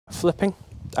flipping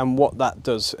and what that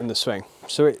does in the swing.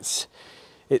 So it's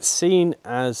seen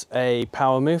as a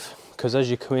power move because as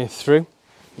you're coming through,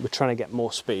 we're trying to get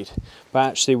more speed, but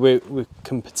actually we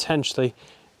can potentially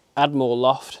add more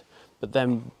loft, but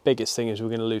then biggest thing is we're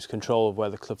going to lose control of where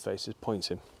the club face is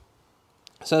pointing.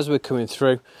 So as we're coming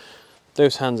through,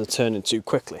 those hands are turning too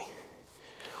quickly.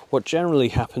 What generally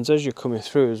happens as you're coming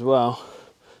through as well,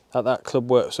 that club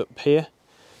works up here,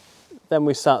 then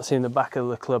we start seeing the back of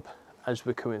the club as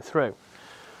we're coming through.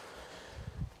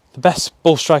 The best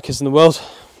ball strikers in the world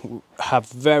have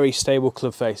very stable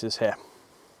club faces here.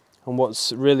 And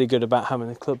what's really good about having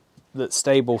a club that's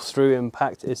stable through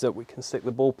impact is that we can stick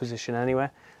the ball position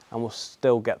anywhere and we'll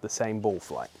still get the same ball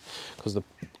flight because the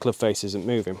club face isn't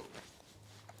moving.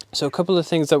 So a couple of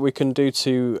things that we can do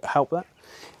to help that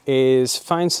is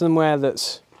find somewhere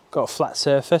that's got a flat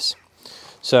surface.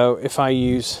 So if I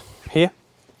use here,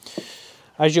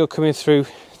 as you're coming through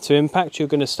to impact, you're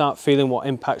going to start feeling what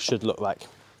impact should look like.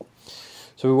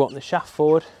 So we want the shaft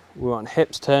forward, we want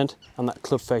hips turned and that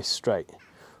club face straight.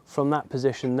 From that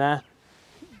position there,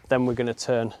 then we're going to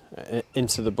turn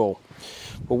into the ball.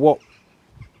 But what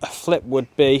a flip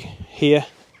would be here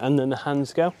and then the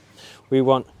hands go. We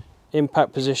want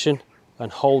impact position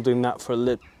and holding that for a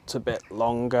little bit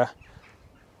longer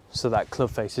so that club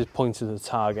face is pointing to the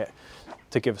target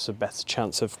to give us a better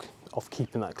chance of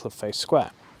keeping that club face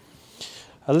square.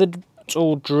 A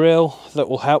little drill that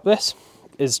will help this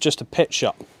is just a pitch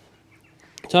shot.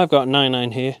 So I've got a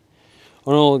 9-9 here.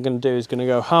 And all I'm going to do is going to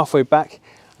go halfway back,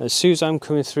 and as soon as I'm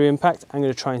coming through impact, I'm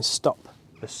going to try and stop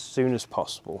as soon as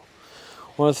possible.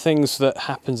 One of the things that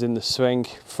happens in the swing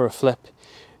for a flip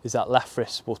is that left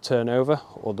wrist will turn over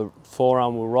or the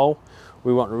forearm will roll.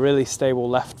 We want a really stable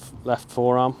left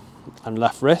forearm and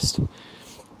left wrist.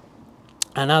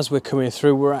 And as we're coming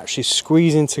through, we're actually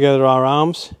squeezing together our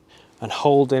arms and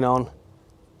holding on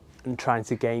and trying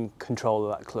to gain control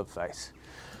of that club face.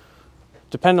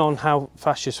 Depending on how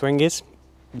fast your swing is,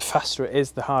 the faster it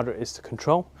is, the harder it is to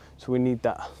control. So we need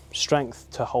that strength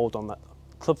to hold on that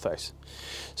club face.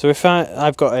 So if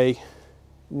I've got a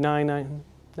 9-9,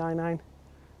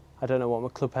 I don't know what my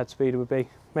club head speed would be.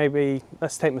 Maybe,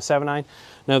 let's take my 7-9.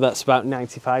 No, that's about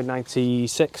 95,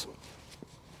 96.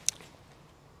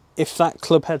 If that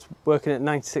club head's working at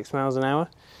 96 miles an hour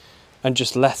and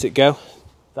just let it go,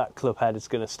 that club head is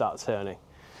going to start turning.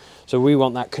 So we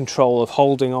want that control of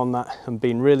holding on that and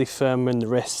being really firm in the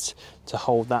wrists to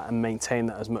hold that and maintain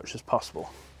that as much as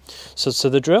possible. So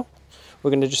the drill,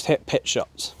 we're going to just hit pitch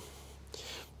shots,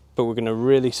 but we're going to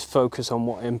really focus on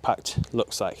what impact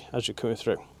looks like as you're coming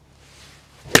through.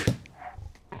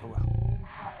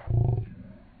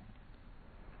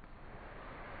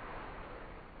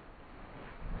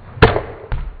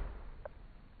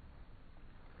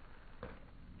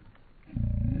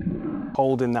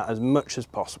 Holding that as much as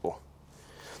possible.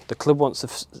 The club wants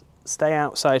to stay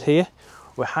outside here.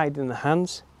 We're hiding the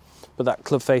hands, but that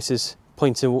club face is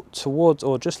pointing towards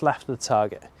or just left of the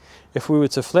target. If we were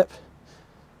to flip,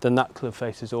 then that club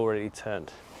face is already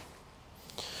turned.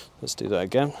 Let's do that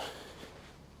again.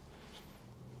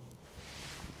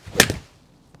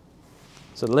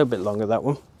 It's a little bit longer, that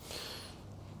one.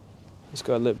 Let's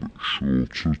go a little bit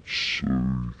shorter so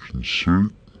you can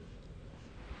see.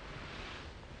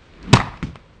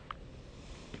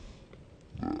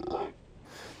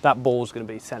 That ball's going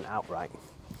to be sent outright.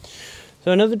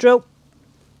 So another drill.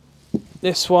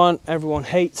 This one everyone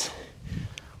hates.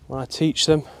 When I teach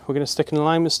them, we're going to stick an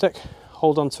alignment stick,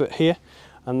 hold onto it here,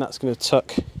 and that's going to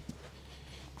tuck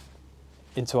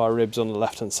into our ribs on the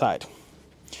left hand side.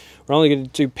 We're only going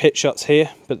to do pitch shots here,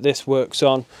 but this works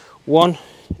on one.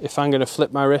 If I'm going to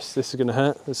flip my wrist, this is going to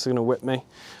hurt, this is going to whip me,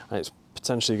 and it's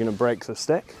potentially going to break the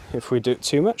stick if we do it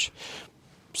too much.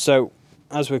 So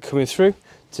as we're coming through,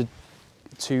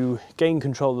 to gain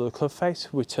control of the club face,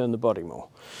 we turn the body more.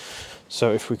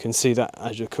 So if we can see that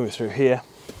as you're coming through here,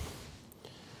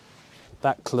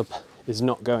 that club is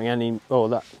not going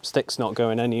that stick's not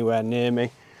going anywhere near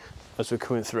me as we're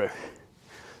coming through.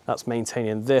 That's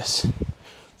maintaining this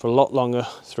for a lot longer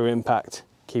through impact,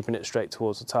 keeping it straight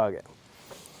towards the target.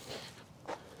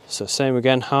 So same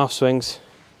again, half swings,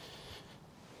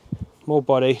 more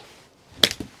body.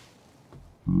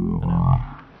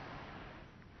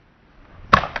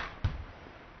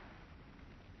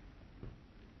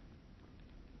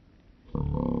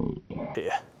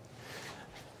 Here.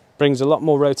 Brings a lot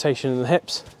more rotation in the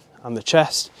hips and the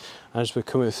chest. As we're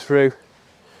coming through,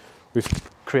 we've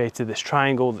created this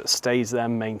triangle that stays there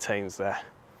and maintains there.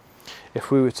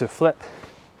 If we were to flip,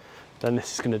 then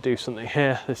this is going to do something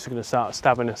here. This is going to start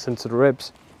stabbing us into the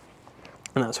ribs,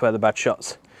 and that's where the bad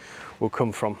shots will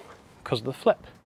come from because of the flip.